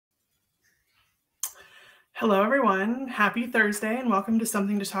Hello, everyone. Happy Thursday, and welcome to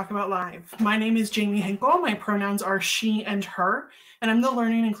Something to Talk About Live. My name is Jamie Hinkle. My pronouns are she and her, and I'm the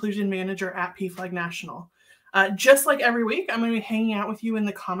Learning and Inclusion Manager at PFLAG National. Just like every week, I'm going to be hanging out with you in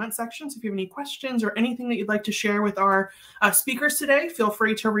the comment section. So if you have any questions or anything that you'd like to share with our speakers today, feel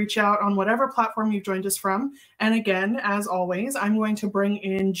free to reach out on whatever platform you've joined us from. And again, as always, I'm going to bring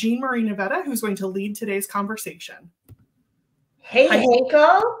in Jean Marie Nevada, who's going to lead today's conversation. Hey,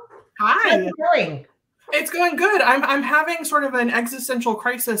 Hinkle. Hi. How's it going? It's going good. I'm having sort of an existential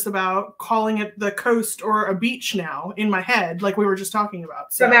crisis about calling it the coast or a beach now in my head, like we were just talking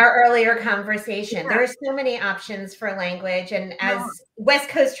about. So. From our earlier conversation, there are so many options for language, and as West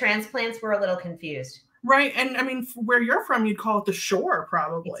Coast transplants, we're a little confused. Right, and I mean, where you're from, you'd call it the shore,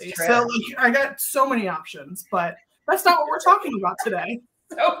 probably. So like, I got so many options, but that's not what we're talking about today.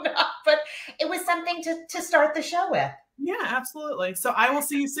 So not, but it was something to start the show with. Yeah, absolutely. So I will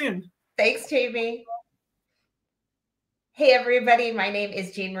see you soon. Thanks, Jamie. Hey, everybody. My name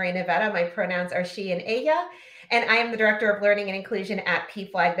is Jean Marie Nevada. My pronouns are she and ella, and I am the Director of Learning and Inclusion at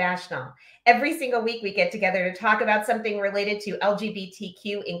PFLAG National. Every single week, we get together to talk about something related to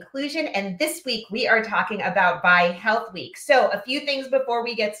LGBTQ inclusion, and this week, we are talking about Bi Health Week. So a few things before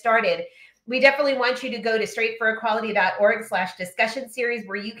we get started. We definitely want you to go to straightforequality.org/discussion series,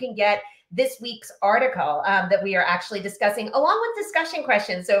 where you can get this week's article that we are actually discussing, along with discussion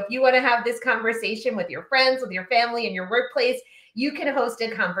questions. So if you want to have this conversation with your friends, with your family, in your workplace, you can host a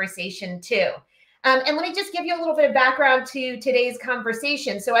conversation too. And let me just give you a little bit of background to today's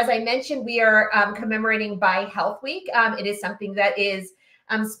conversation. So as I mentioned, we are commemorating Bi Health Week. It is something that is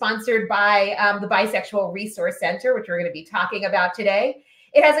sponsored by the Bisexual Resource Center, which we're going to be talking about today.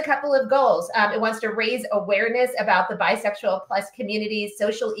 It has a couple of goals. It wants to raise awareness about the bisexual plus community's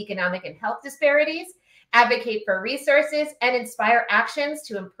social, economic, and health disparities, advocate for resources, and inspire actions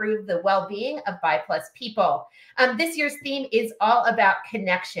to improve the well-being of Bi plus people. This year's theme is all about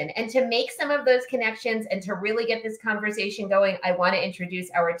connection. And to make some of those connections and to really get this conversation going, I want to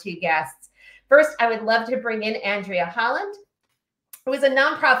introduce our two guests. First, I would love to bring in Andrea Holland, who is a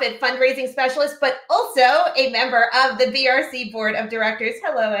nonprofit fundraising specialist, but also a member of the BRC Board of Directors.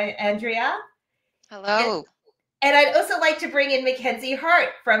 Hello, Andrea. Hello. And I'd also like to bring in Mackenzie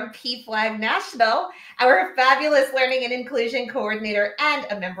Hart from PFLAG National, our fabulous learning and inclusion coordinator and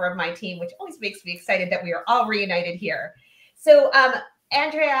a member of my team, which always makes me excited that we are all reunited here. So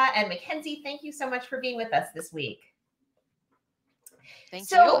Andrea and Mackenzie, thank you so much for being with us this week.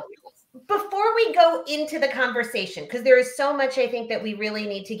 Thank you. Before we go into the conversation, because there is so much I think that we really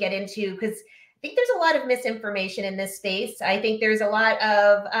need to get into, because I think there's a lot of misinformation in this space. I think there's a lot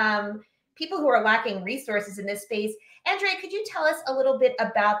of people who are lacking resources in this space. Andrea, could you tell us a little bit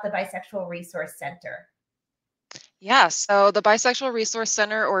about the Bisexual Resource Center? Yeah, so the Bisexual Resource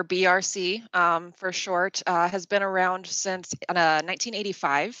Center, or BRC for short, has been around since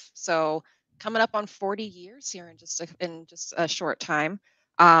 1985. So coming up on 40 years here in just a short time.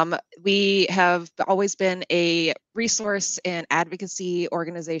 We have always been a resource and advocacy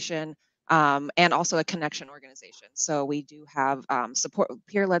organization and also a connection organization. So we do have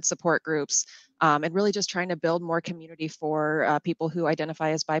peer-led support groups and really just trying to build more community for people who identify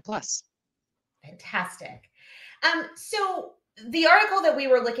as Bi+. Fantastic. So the article that we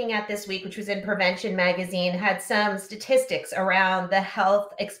were looking at this week, which was in Prevention Magazine, had some statistics around the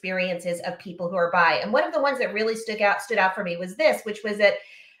health experiences of people who are bi. And one of the ones that really stood out for me was this, which was that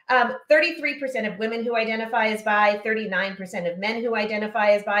 33% of women who identify as bi, 39% of men who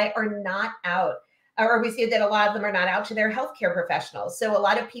identify as bi are not out, or we see that a lot of them are not out to their healthcare professionals. So a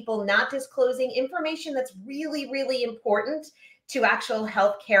lot of people not disclosing information that's really, really important to actual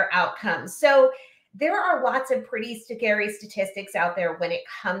healthcare outcomes. So there are lots of pretty scary statistics out there when it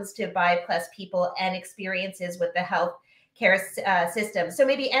comes to Bi+ people and experiences with the healthcare system. So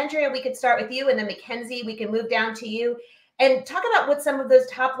maybe, Andrea, we could start with you, and then Mackenzie, we can move down to you and talk about what some of those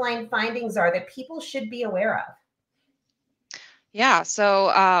top line findings are that people should be aware of. Yeah,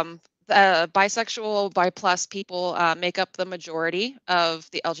 so the bisexual, Bi+ people make up the majority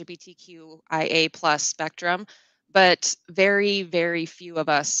of the LGBTQIA+ spectrum. But very, very few of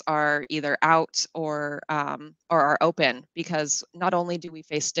us are either out or are open, because not only do we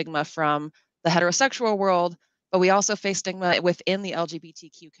face stigma from the heterosexual world, but we also face stigma within the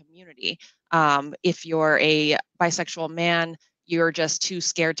LGBTQ community. If you're a bisexual man, you're just too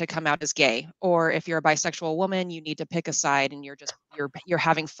scared to come out as gay, or if you're a bisexual woman, you need to pick a side and you're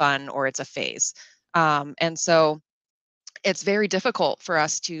having fun, or it's a phase. And so it's very difficult for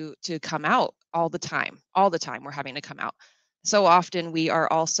us to come out all the time we're having to come out. So often we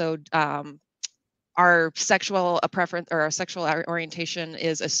are also our sexual preference or our sexual orientation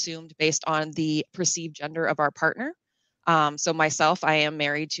is assumed based on the perceived gender of our partner. So myself, I am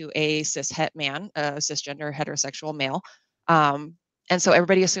married to a cis-het man, a cisgender heterosexual male. And so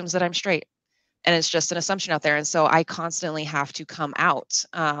everybody assumes that I'm straight, and it's just an assumption out there. And so I constantly have to come out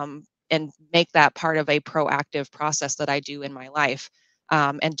and make that part of a proactive process that I do in my life.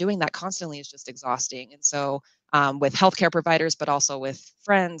 And doing that constantly is just exhausting. And so with healthcare providers, but also with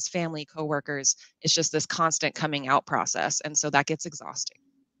friends, family, coworkers, it's just this constant coming out process. And so that gets exhausting.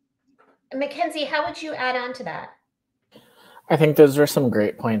 Mackenzie, how would you add on to that? I think those are some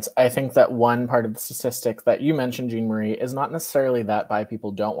great points. I think that one part of the statistic that you mentioned, Jean Marie, is not necessarily that bi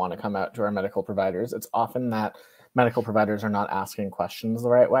people don't want to come out to our medical providers. It's often that medical providers are not asking questions the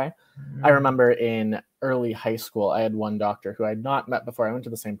right way. I remember in early high school, I had one doctor who I had not met before. I went to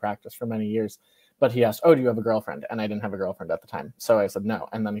the same practice for many years, but he asked, "Oh, do you have a girlfriend?" And I didn't have a girlfriend at the time. So I said no.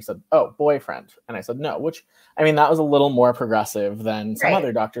 And then he said, "Oh, boyfriend." And I said no, which, I mean, that was a little more progressive than some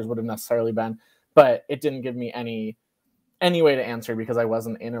other doctors would have necessarily been, but it didn't give me any way to answer because I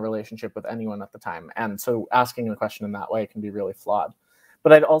wasn't in a relationship with anyone at the time. And so asking a question in that way can be really flawed.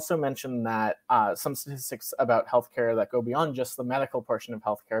 But I'd also mention that some statistics about healthcare that go beyond just the medical portion of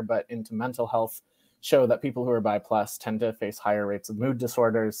healthcare, but into mental health, show that people who are bi plus tend to face higher rates of mood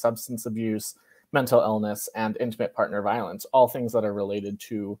disorders, substance abuse, mental illness, and intimate partner violence, all things that are related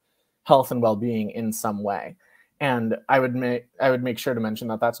to health and well-being in some way. And I would make sure to mention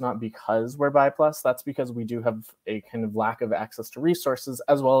that that's not because we're bi plus, that's because we do have a kind of lack of access to resources,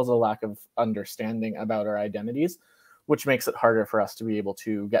 as well as a lack of understanding about our identities, which makes it harder for us to be able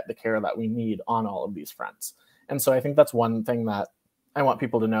to get the care that we need on all of these fronts. And so I think that's one thing that I want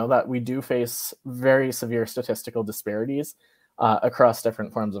people to know, that we do face very severe statistical disparities across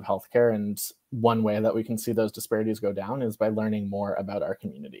different forms of healthcare. And one way that we can see those disparities go down is by learning more about our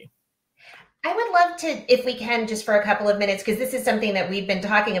community. I would love to, if we can, just for a couple of minutes, because this is something that we've been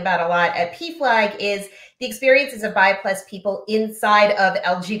talking about a lot at PFLAG, is the experiences of bi plus people inside of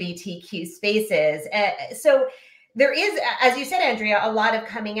LGBTQ spaces. So there is, as you said, Andrea, a lot of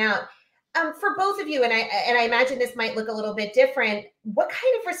coming out. For both of you, and I imagine this might look a little bit different, what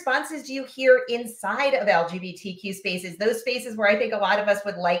kind of responses do you hear inside of LGBTQ spaces, those spaces where I think a lot of us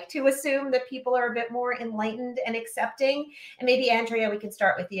would like to assume that people are a bit more enlightened and accepting? And maybe, Andrea, we can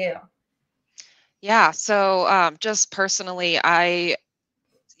start with you. Yeah, so just personally,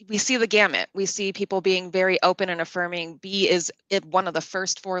 we see the gamut. We see people being very open and affirming. B is one of the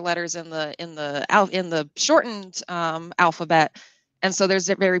first four letters in the shortened alphabet, and so there's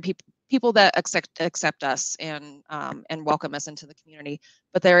very people that accept us and welcome us into the community.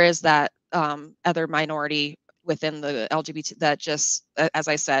 But there is that other minority within the LGBT that just, as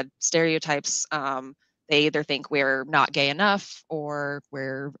I said, stereotypes. They either think we're not gay enough, or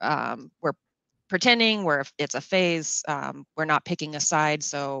we're pretending, where if it's a phase, we're not picking a side,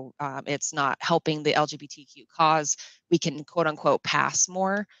 so it's not helping the LGBTQ cause. We can quote unquote pass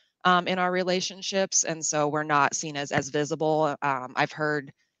more in our relationships, and so we're not seen as visible. I've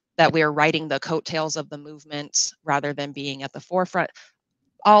heard that we are riding the coattails of the movement rather than being at the forefront.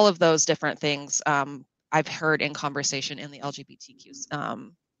 All of those different things I've heard in conversation in the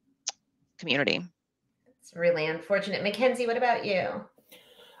LGBTQ community. It's really unfortunate. Mackenzie, what about you?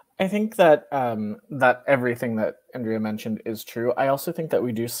 I think that that everything that Andrea mentioned is true. I also think that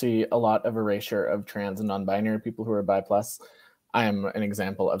we do see a lot of erasure of trans and non-binary people who are bi plus. I am an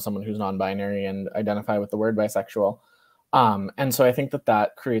example of someone who's non-binary and identify with the word bisexual. And so I think that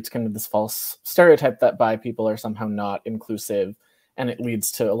that creates kind of this false stereotype that bi people are somehow not inclusive, and it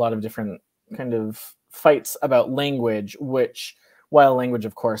leads to a lot of different kind of fights about language, which, while language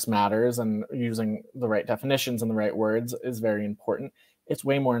of course matters and using the right definitions and the right words is very important, it's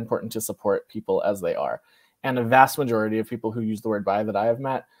way more important to support people as they are. And a vast majority of people who use the word bi that I have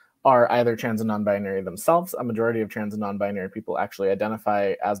met are either trans and non-binary themselves. A majority of trans and non-binary people actually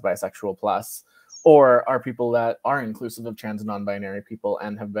identify as bisexual plus, or are people that are inclusive of trans and non-binary people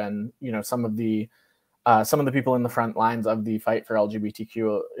and have been, you know, some of the people in the front lines of the fight for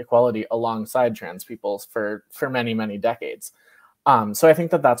LGBTQ equality alongside trans people for many, many decades. So I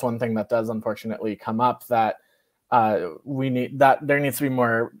think that that's one thing that does unfortunately come up, that there needs to be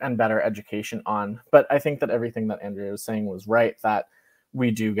more and better education on. But I think that everything that Andrea was saying was right, that we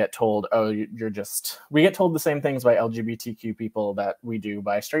do get told, oh, we get told the same things by LGBTQ people that we do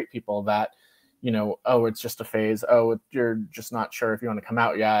by straight people, that, you know, oh, it's just a phase, oh, you're just not sure if you want to come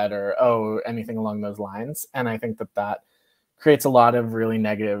out yet, or oh, anything along those lines. And I think that that creates a lot of really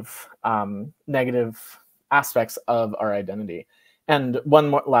negative aspects of our identity. And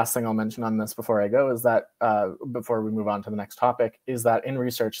one last thing I'll mention on this before I go is that, before we move on to the next topic, is that in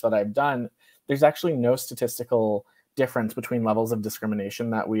research that I've done, there's actually no statistical difference between levels of discrimination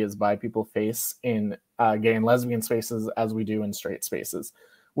that we as bi people face in gay and lesbian spaces as we do in straight spaces,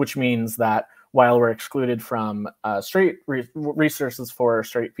 which means that while we're excluded from straight resources for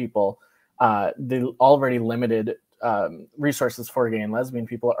straight people, the already limited resources for gay and lesbian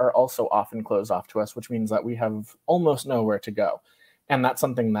people are also often closed off to us, which means that we have almost nowhere to go. And that's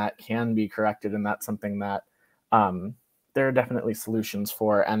something that can be corrected, and that's something that there are definitely solutions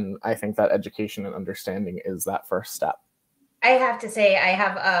for. And I think that education and understanding is that first step. I have to say, I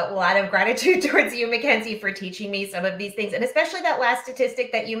have a lot of gratitude towards you, Mackenzie, for teaching me some of these things. And especially that last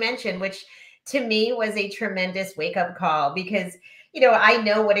statistic that you mentioned, which to me was a tremendous wake-up call, because, you know, I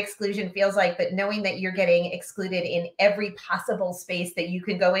know what exclusion feels like, but knowing that you're getting excluded in every possible space that you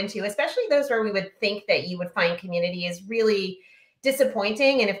can go into, especially those where we would think that you would find community, is really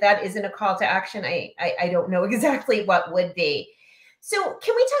disappointing. And if that isn't a call to action, I don't know exactly what would be. So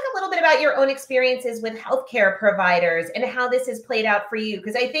can we talk a little bit about your own experiences with healthcare providers and how this has played out for you?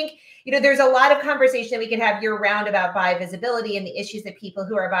 Because I think, you know, there's a lot of conversation that we can have year round about bi visibility and the issues that people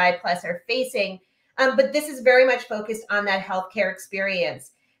who are bi plus are facing. But this is very much focused on that healthcare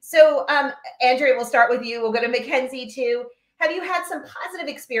experience. So Andrea, we'll start with you. We'll go to Mackenzie too. Have you had some positive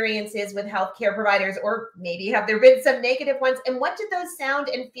experiences with healthcare providers, or maybe have there been some negative ones? And what did those sound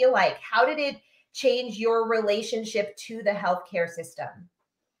and feel like? How did it change your relationship to the healthcare system?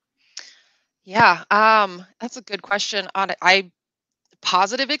 Yeah, that's a good question. On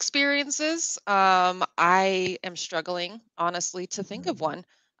positive experiences, I am struggling, honestly, to think of one.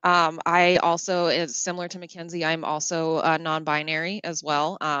 I also, is similar to Mackenzie, I'm also non-binary as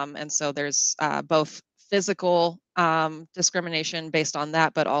well. And so there's both physical discrimination based on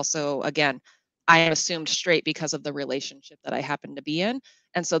that, but also, again, I am assumed straight because of the relationship that I happen to be in.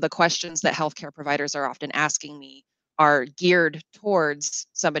 And so the questions that healthcare providers are often asking me are geared towards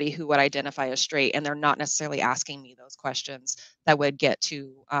somebody who would identify as straight, and they're not necessarily asking me those questions that would get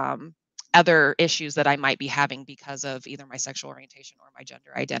to other issues that I might be having because of either my sexual orientation or my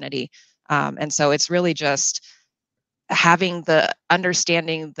gender identity. And so it's really just having the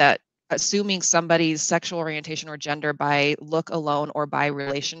understanding that assuming somebody's sexual orientation or gender by look alone or by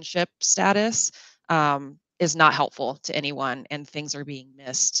relationship status is not helpful to anyone, and things are being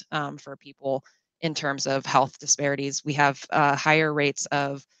missed for people in terms of health disparities. We have higher rates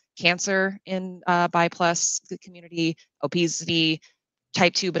of cancer in bi plus community, obesity,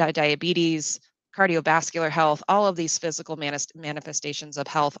 type 2 diabetes, cardiovascular health, all of these physical manifestations of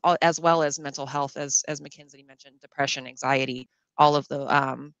health, as well as mental health, as Mackenzie mentioned, depression, anxiety, all of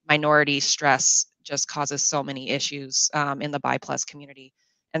the minority stress just causes so many issues in the bi plus community.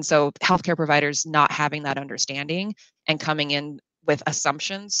 And so healthcare providers not having that understanding and coming in with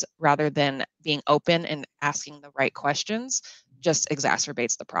assumptions rather than being open and asking the right questions just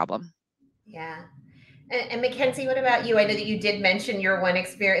exacerbates the problem. Yeah. And Mackenzie, what about you? I know that you did mention your one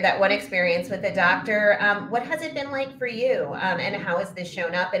experience with a doctor. What has it been like for you? And how has this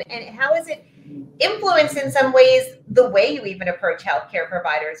shown up? And how has it influenced in some ways the way you even approach healthcare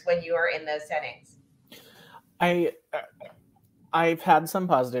providers when you are in those settings? I've had some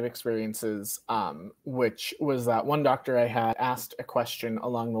positive experiences, which was that one doctor I had asked a question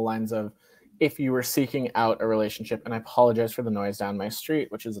along the lines of, if you were seeking out a relationship, and I apologize for the noise down my street,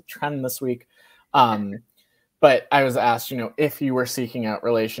 which is a trend this week. But I was asked, you know, if you were seeking out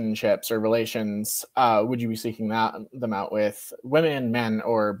relationships or relations, would you be seeking them out with women, men,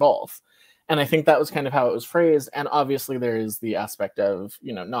 or both? And I think that was kind of how it was phrased. And obviously there is the aspect of,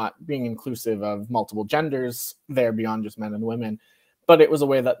 you know, not being inclusive of multiple genders there beyond just men and women. But it was a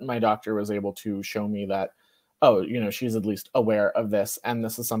way that my doctor was able to show me that, oh, you know, she's at least aware of this. And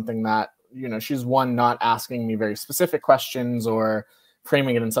this is something that, you know, she's not asking me very specific questions or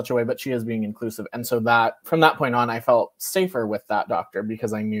framing it in such a way, but she is being inclusive. And so that from that point on, I felt safer with that doctor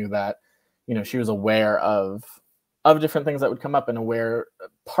because I knew that, you know, she was aware of different things that would come up and aware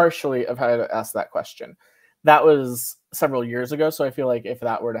partially of how to ask that question. That was several years ago. So I feel like if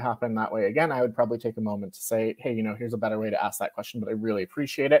that were to happen that way again, I would probably take a moment to say, hey, you know, here's a better way to ask that question, but I really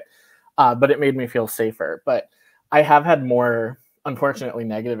appreciate it. But it made me feel safer. But I have had more, unfortunately,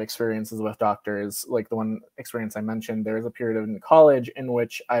 negative experiences with doctors. Like the one experience I mentioned, there was a period in college in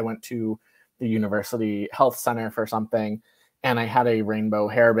which I went to the university health center for something, and I had a rainbow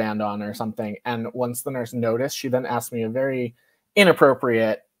hairband on or something. And once the nurse noticed, she then asked me a very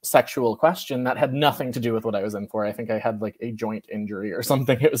inappropriate sexual question that had nothing to do with what I was in for. I think I had like a joint injury or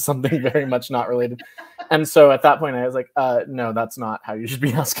something. It was something very much not related. And so at that point I was like, no, that's not how you should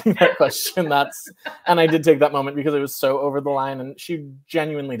be asking that question. And I did take that moment because it was so over the line, and she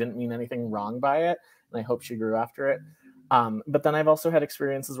genuinely didn't mean anything wrong by it. And I hope she grew after it. But then I've also had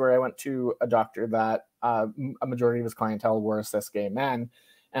experiences where I went to a doctor that a majority of his clientele were cis gay men.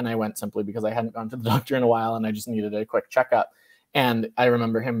 And I went simply because I hadn't gone to the doctor in a while and I just needed a quick checkup. And I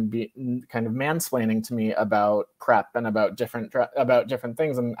remember him kind of mansplaining to me about PrEP and about different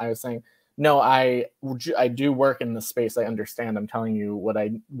things. And I was saying, no, I do work in this space. I understand. I'm telling you what I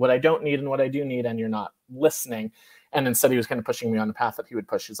don't need and what I do need, and you're not listening. And instead, he was kind of pushing me on the path that he would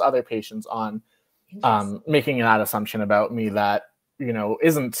push his other patients on, making that assumption about me that, you know,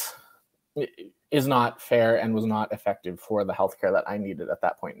 is not fair and was not effective for the healthcare that I needed at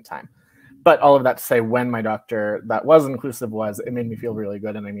that point in time. But all of that to say, when my doctor that was inclusive it made me feel really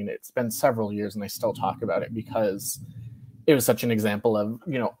good. And I mean, it's been several years and I still talk about it because it was such an example of,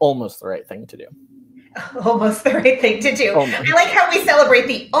 you know, almost the right thing to do. Almost the right thing to do. Almost. I like how we celebrate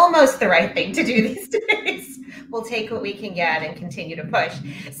the almost the right thing to do these days. We'll take what we can get and continue to push.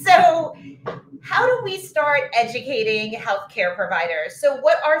 So how do we start educating healthcare providers? So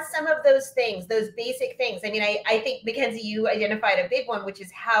what are some of those things, those basic things? I mean, I think, Mackenzie, you identified a big one, which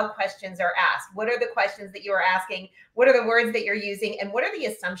is how questions are asked. What are the questions that you are asking? What are the words that you're using? And what are the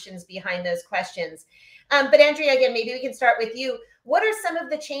assumptions behind those questions? But Andrea, again, maybe we can start with you. What are some of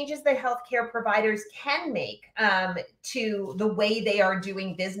the changes that healthcare providers can make to the way they are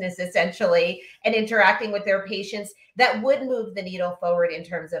doing business, essentially, and interacting with their patients that would move the needle forward in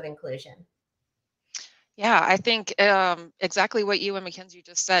terms of inclusion? Yeah, I think exactly what you and Mackenzie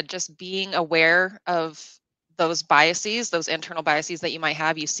just said, just being aware of those biases, those internal biases that you might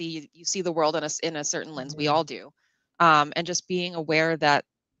have. You see the world in a certain lens. We all do. And just being aware that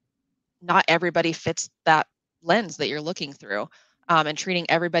not everybody fits that lens that you're looking through, and treating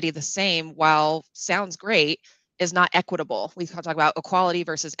everybody the same, while sounds great, is not equitable. We talk about equality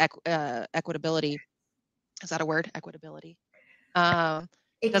versus equitability. Is that a word? Equitability.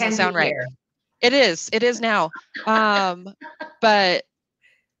 It doesn't sound right. Here. It is now. But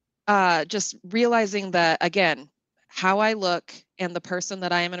just realizing that, again, how I look and the person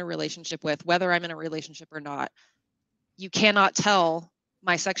that I am in a relationship with, whether I'm in a relationship or not, you cannot tell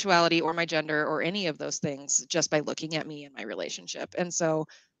my sexuality or my gender or any of those things just by looking at me and my relationship. And so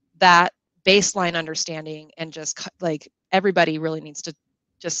that baseline understanding, and just like everybody really needs to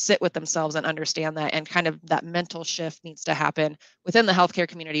just sit with themselves and understand that, and kind of that mental shift needs to happen within the healthcare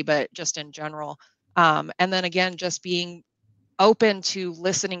community, but just in general. And then again, just being open to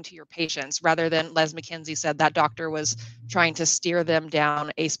listening to your patients, rather than, as Mackenzie said, that doctor was trying to steer them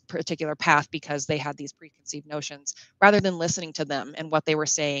down a particular path because they had these preconceived notions, rather than listening to them and what they were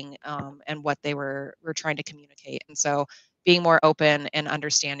saying, and what they were trying to communicate. And so being more open and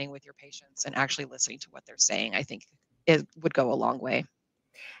understanding with your patients and actually listening to what they're saying, I think it would go a long way.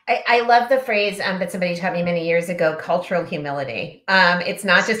 I love the phrase that somebody taught me many years ago, cultural humility. It's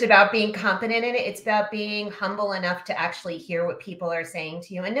not just about being competent in it. It's about being humble enough to actually hear what people are saying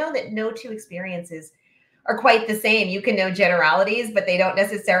to you, and know that no two experiences are quite the same. You can know generalities, but they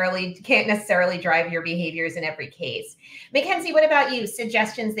can't necessarily drive your behaviors in every case. Mackenzie, what about you?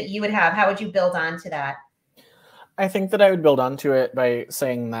 Suggestions that you would have? How would you build on to that? I think that I would build onto it by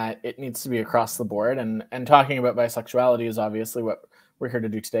saying that it needs to be across the board, and talking about bisexuality is obviously what we're here to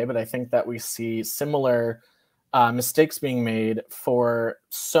do today, but I think that we see similar mistakes being made for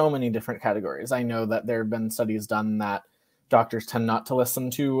so many different categories. I know that there have been studies done that doctors tend not to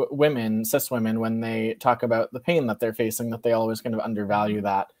listen to cis women, when they talk about the pain that they're facing, that they always kind of undervalue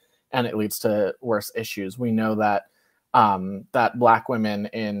that, and it leads to worse issues. We know that that Black women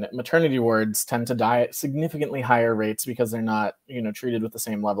in maternity wards tend to die at significantly higher rates because they're not, treated with the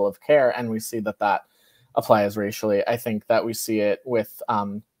same level of care, and we see that applies racially. I think that we see it with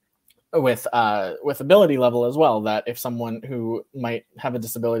ability level as well, that if someone who might have a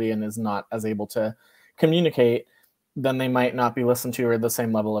disability and is not as able to communicate, then they might not be listened to, or the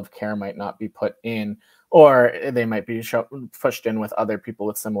same level of care might not be put in, or they might be pushed in with other people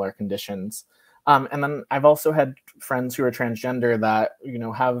with similar conditions. And then I've also had friends who are transgender that,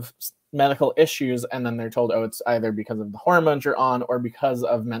 have medical issues, and then they're told, oh, it's either because of the hormones you're on or because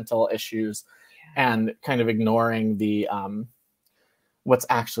of mental issues, and kind of ignoring the what's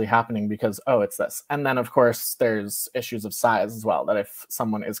actually happening because, oh, it's this. And then, of course, there's issues of size as well, that if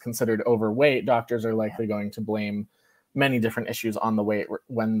someone is considered overweight, doctors are likely going to blame many different issues on the weight,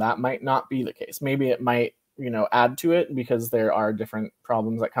 when that might not be the case. Maybe it might, add to it because there are different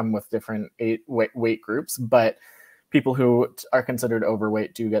problems that come with different weight groups, but people who are considered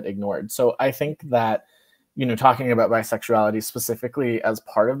overweight do get ignored. So I think that, talking about bisexuality specifically as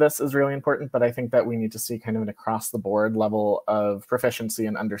part of this is really important, but I think that we need to see kind of an across the board level of proficiency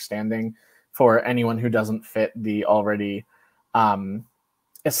and understanding for anyone who doesn't fit the already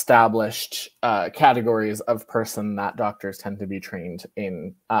established categories of person that doctors tend to be trained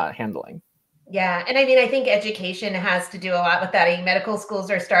in handling. Yeah. And I mean, I think education has to do a lot with that. I mean, medical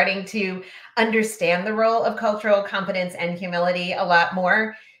schools are starting to understand the role of cultural competence and humility a lot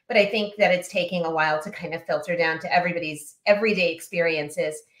more. But I think that it's taking a while to kind of filter down to everybody's everyday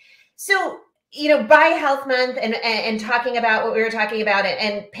experiences. So, you know, by Health Month and talking about what we were talking about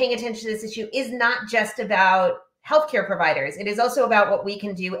and paying attention to this issue is not just about healthcare providers. It is also about what we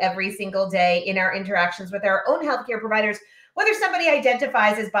can do every single day in our interactions with our own healthcare providers, whether somebody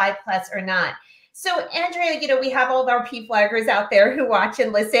identifies as bi plus or not. So Andrea, you know, we have all of our P-flaggers out there who watch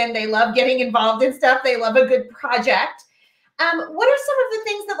and listen. They love getting involved in stuff. They love a good project. What are some of the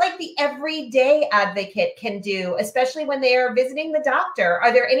things that like the everyday advocate can do, especially when they are visiting the doctor?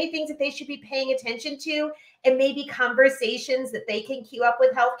 Are there any things that they should be paying attention to and maybe conversations that they can queue up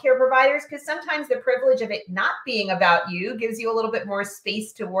with healthcare providers? Because sometimes the privilege of it not being about you gives you a little bit more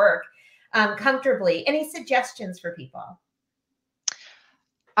space to work comfortably. Any suggestions for people?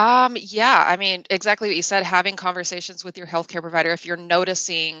 Yeah, I mean, exactly what you said, having conversations with your healthcare provider. If you're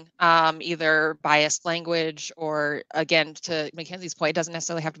noticing either biased language or, again, to Mackenzie's point, it doesn't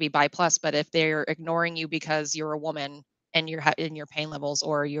necessarily have to be bi plus, but if they're ignoring you because you're a woman and you're in your pain levels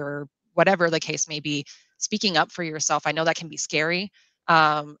or you're whatever the case may be, speaking up for yourself. I know that can be scary,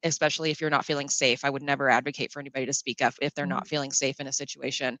 especially if you're not feeling safe. I would never advocate for anybody to speak up if they're not feeling safe in a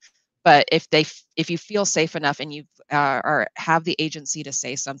situation. But if you feel safe enough and you or have the agency to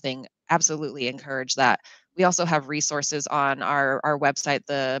say something, absolutely encourage that. We also have resources on our website,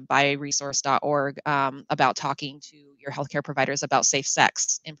 the biresource.org, about talking to your healthcare providers about safe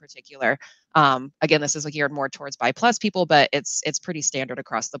sex in particular. Again, this is geared more towards bi plus people, but it's pretty standard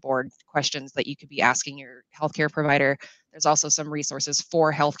across the board questions that you could be asking your healthcare provider. There's also some resources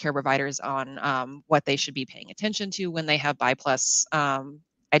for healthcare providers on what they should be paying attention to when they have bi plus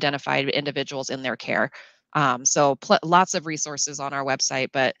identified individuals in their care. So lots of resources on our website,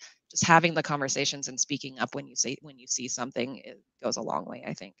 but just having the conversations and speaking up when you see something, it goes a long way,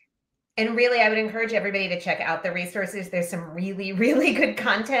 I think. And really, I would encourage everybody to check out the resources. There's some really, really good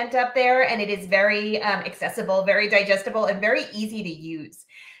content up there, and it is very accessible, very digestible, and very easy to use.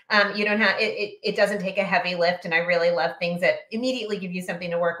 You don't have it doesn't take a heavy lift, and I really love things that immediately give you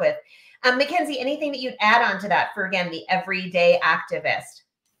something to work with. Mackenzie, anything that you'd add on to that for, again, the everyday activist?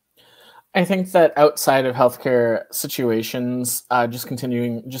 I think that outside of healthcare situations, just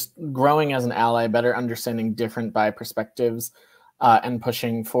growing as an ally, better understanding different bi perspectives, and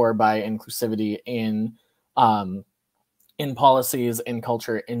pushing for bi inclusivity in policies, in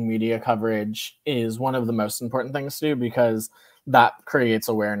culture, in media coverage is one of the most important things to do, because that creates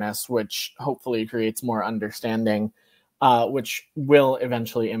awareness, which hopefully creates more understanding, which will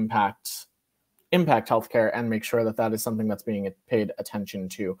eventually impact healthcare and make sure that that is something that's being paid attention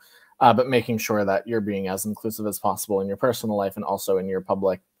to. But making sure that you're being as inclusive as possible in your personal life and also in your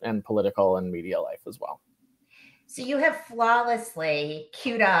public and political and media life as well. So you have flawlessly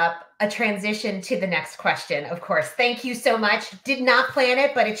queued up a transition to the next question, of course. Thank you so much. Did not plan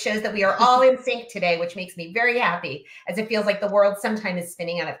it, but it shows that we are all in sync today, which makes me very happy, as it feels like the world sometimes is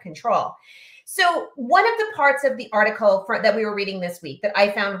spinning out of control. So one of the parts of the article that we were reading this week that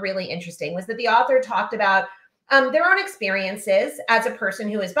I found really interesting was that the author talked about their own experiences as a person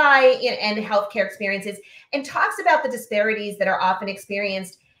who is bi and healthcare experiences, and talks about the disparities that are often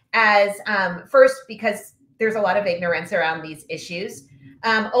experienced as first, because there's a lot of ignorance around these issues.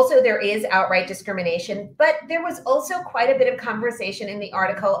 Also, there is outright discrimination, but there was also quite a bit of conversation in the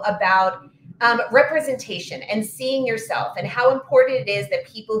article about representation and seeing yourself, and how important it is that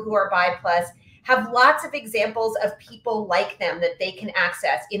people who are bi plus have lots of examples of people like them that they can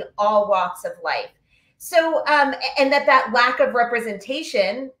access in all walks of life. So, and that lack of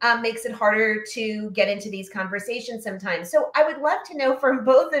representation makes it harder to get into these conversations sometimes. So I would love to know from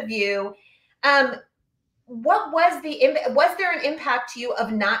both of you, what was there an impact to you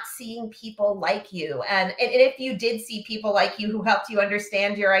of not seeing people like you? And if you did see people like you who helped you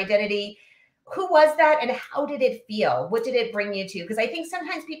understand your identity, who was that and how did it feel? What did it bring you to? Because I think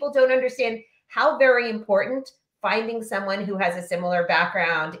sometimes people don't understand how very important finding someone who has a similar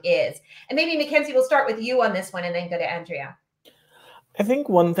background is. And maybe Mackenzie, we'll start with you on this one and then go to Andrea. I think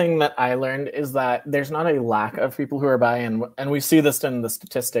one thing that I learned is that there's not a lack of people who are bi, and we see this in the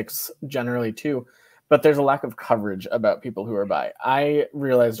statistics generally too, but there's a lack of coverage about people who are bi. I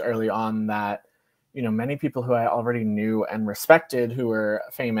realized early on that, you know, many people who I already knew and respected who were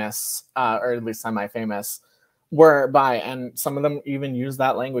famous, or at least semi-famous, were bi, and some of them even used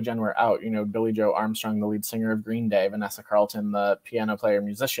that language and were out. You know, Billie Joe Armstrong, the lead singer of Green Day, Vanessa Carlton, the piano player,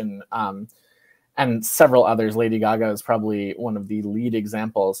 musician, and several others. Lady Gaga is probably one of the lead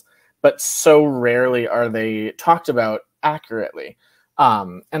examples, but so rarely are they talked about accurately.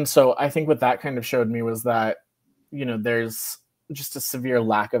 And so I think what that kind of showed me was that, you know, there's just a severe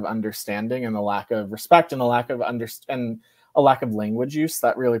lack of understanding and a lack of respect and a lack of language use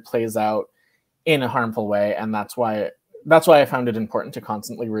that really plays out in a harmful way. And that's why I found it important to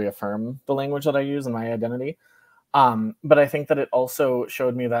constantly reaffirm the language that I use in my identity. But I think that it also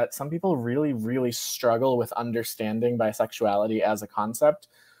showed me that some people really, really struggle with understanding bisexuality as a concept,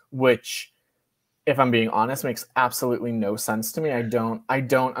 which, if I'm being honest, makes absolutely no sense to me. I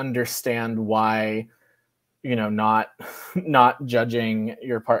don't understand why, you know, not judging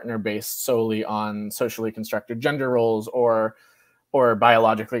your partner based solely on socially constructed gender roles or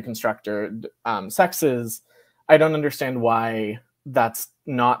biologically constructed sexes. I don't understand why that's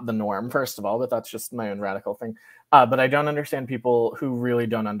not the norm, first of all, but that's just my own radical thing. But I don't understand people who really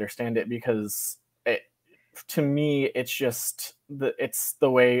don't understand it, because to me, it's just it's the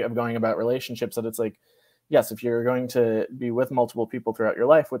way of going about relationships, that it's like, yes, if you're going to be with multiple people throughout your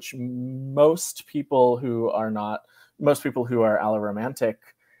life, which most people who are alloromantic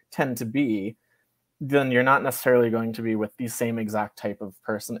tend to be, then you're not necessarily going to be with the same exact type of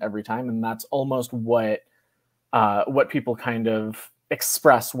person every time. And that's almost what people kind of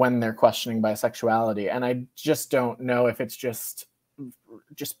express when they're questioning bisexuality. And I just don't know if it's just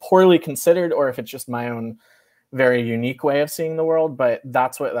poorly considered or if it's just my own very unique way of seeing the world. But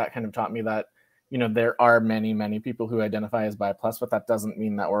that's what that kind of taught me, that, you know, there are many, many people who identify as bi+, but that doesn't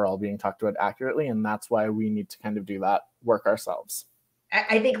mean that we're all being talked about accurately. And that's why we need to kind of do that work ourselves.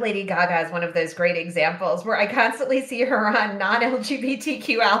 I think Lady Gaga is one of those great examples where I constantly see her on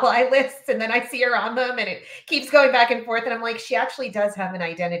non-LGBTQ ally lists, and then I see her on them, and it keeps going back and forth. And I'm like, she actually does have an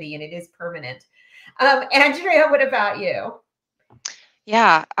identity, and it is permanent. Andrea, what about you?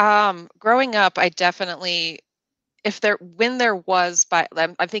 Yeah. Growing up, I definitely, when there was,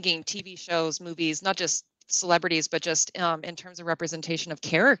 I'm thinking TV shows, movies, not just celebrities, but just in terms of representation of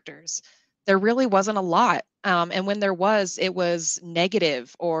characters, there really wasn't a lot. And when there was, it was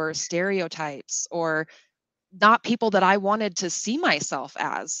negative or stereotypes or not people that I wanted to see myself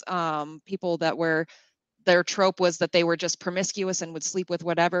as. People that were, their trope was that they were just promiscuous and would sleep with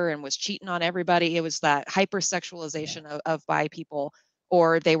whatever and was cheating on everybody. It was that hypersexualization of bi people,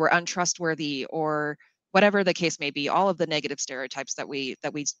 or they were untrustworthy, or whatever the case may be, all of the negative stereotypes that we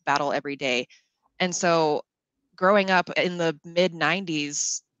battle every day. And so growing up in the mid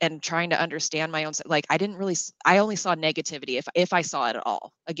 90s and trying to understand my own, like, I only saw negativity if I saw it at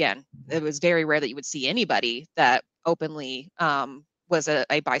all. Again, it was very rare that you would see anybody that openly was a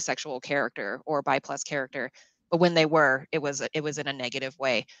bisexual character or bi+ character. But when they were, it was in a negative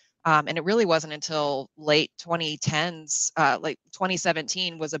way. And it really wasn't until late 2010s, like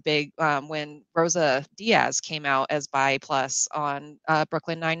 2017 was a big, when Rosa Diaz came out as bi+ on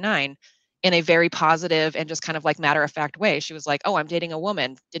Brooklyn Nine-Nine, in a very positive and just kind of like matter-of-fact way. She was like, "Oh, I'm dating a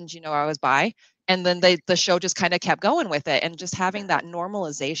woman. Didn't you know I was bi?" And then the show just kind of kept going with it, and just having that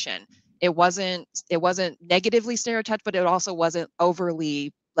normalization. It wasn't negatively stereotyped, but it also wasn't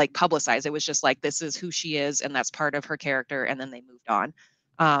overly like publicized. It was just like, this is who she is, and that's part of her character, and then they moved on.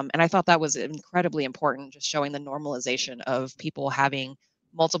 And I thought that was incredibly important, just showing the normalization of people having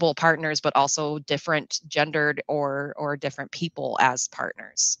multiple partners, but also different gendered or different people as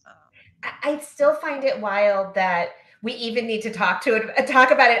partners. I still find it wild that we even need to talk about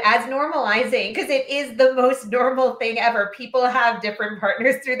it as normalizing, because it is the most normal thing ever. People have different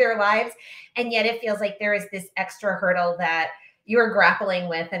partners through their lives, and yet it feels like there is this extra hurdle that you're grappling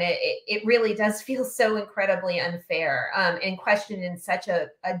with, and it really does feel so incredibly unfair and questioned in such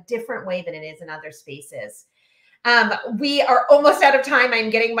a different way than it is in other spaces. We are almost out of time. I'm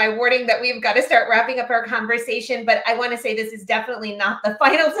getting my warning that we've got to start wrapping up our conversation, but I want to say this is definitely not the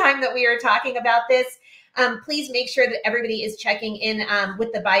final time that we are talking about this. Please make sure that everybody is checking in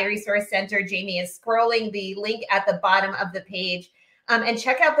with the Bi Resource Center. Jamie is scrolling the link at the bottom of the page, and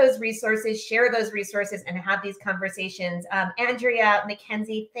check out those resources, share those resources, and have these conversations. Andrea,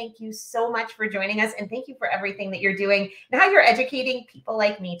 Mackenzie, thank you so much for joining us, and thank you for everything that you're doing and how you're educating people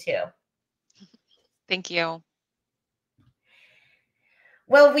like me too. Thank you.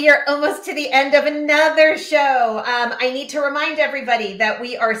 Well, we are almost to the end of another show. I need to remind everybody that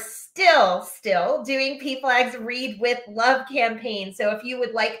we are still doing PFLAG's Read with Love campaign. So if you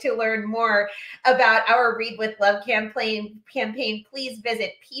would like to learn more about our Read with Love campaign, please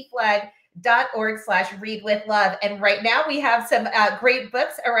visit pflag.org/readwithlove. And right now we have some great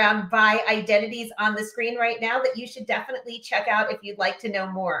books around bi identities on the screen right now that you should definitely check out if you'd like to know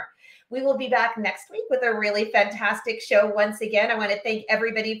more. We will be back next week with a really fantastic show once again. I want to thank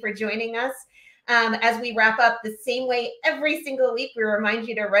everybody for joining us. As we wrap up the same way every single week, we remind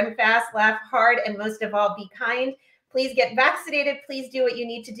you to run fast, laugh hard, and most of all, be kind. Please get vaccinated. Please do what you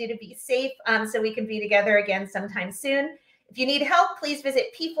need to do to be safe so we can be together again sometime soon. If you need help, please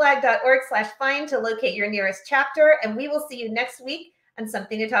visit pflag.org/find to locate your nearest chapter, and we will see you next week on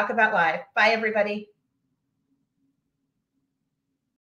Something to Talk About Live. Bye, everybody.